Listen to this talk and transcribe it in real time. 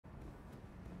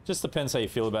Just depends how you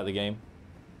feel about the game.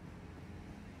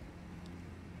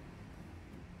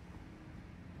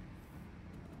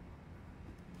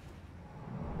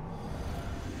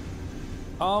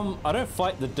 I don't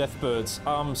fight the Deathbirds.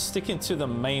 I'm sticking to the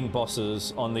main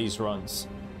bosses on these runs.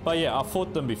 But yeah, I've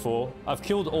fought them before. I've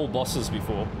killed all bosses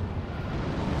before.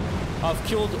 I've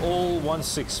killed all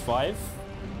 165.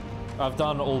 I've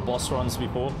done all boss runs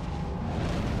before.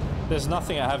 There's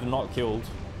nothing I have not killed.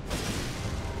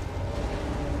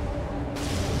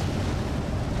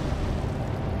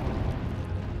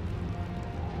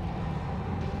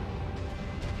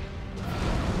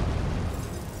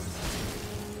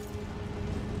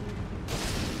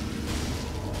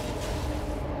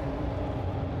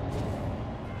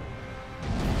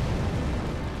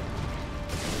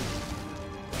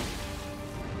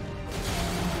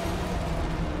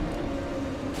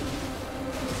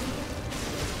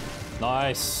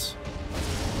 Nice.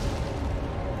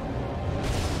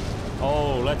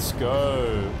 Oh, let's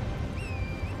go.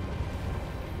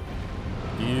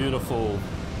 Beautiful.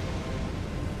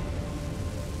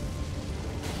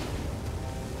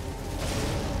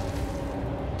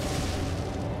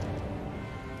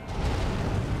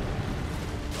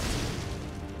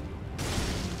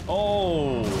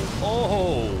 Oh,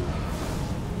 oh.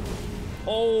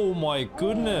 Oh my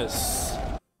goodness.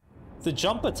 The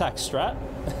jump attack strat.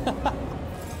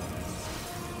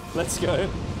 Let's go.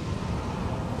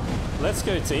 Let's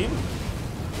go, team.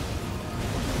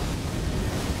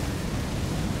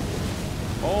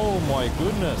 Oh my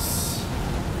goodness.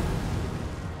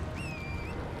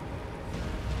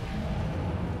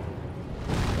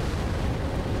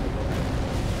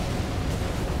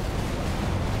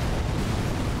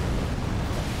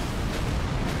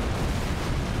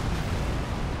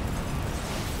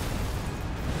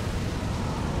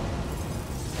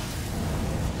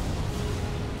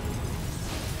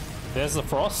 There's the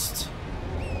frost.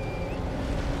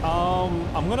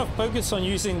 I'm gonna focus on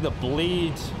using the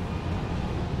bleed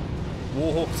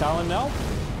Warhawk Talon now.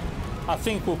 I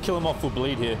think we'll kill him off with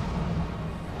bleed here.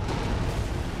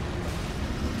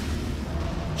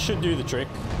 Should do the trick.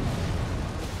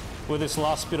 With this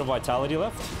last bit of vitality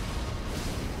left.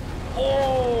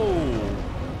 Oh!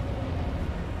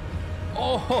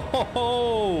 Oh ho ho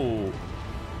ho!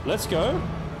 Let's go.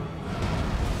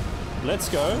 Let's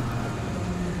go.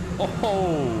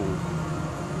 Oh!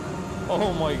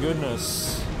 Oh my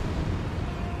goodness.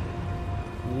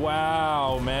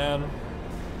 Wow, man.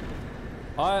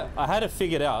 I had it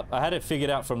figured out. I had it figured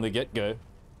out from the get-go.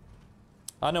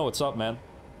 I know what's up, man.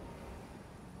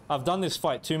 I've done this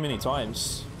fight too many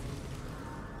times.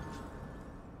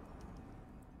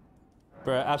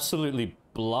 Bro, absolutely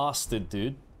blasted,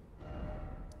 dude.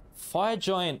 Fire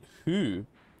Giant who?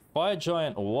 Fire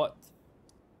Giant what?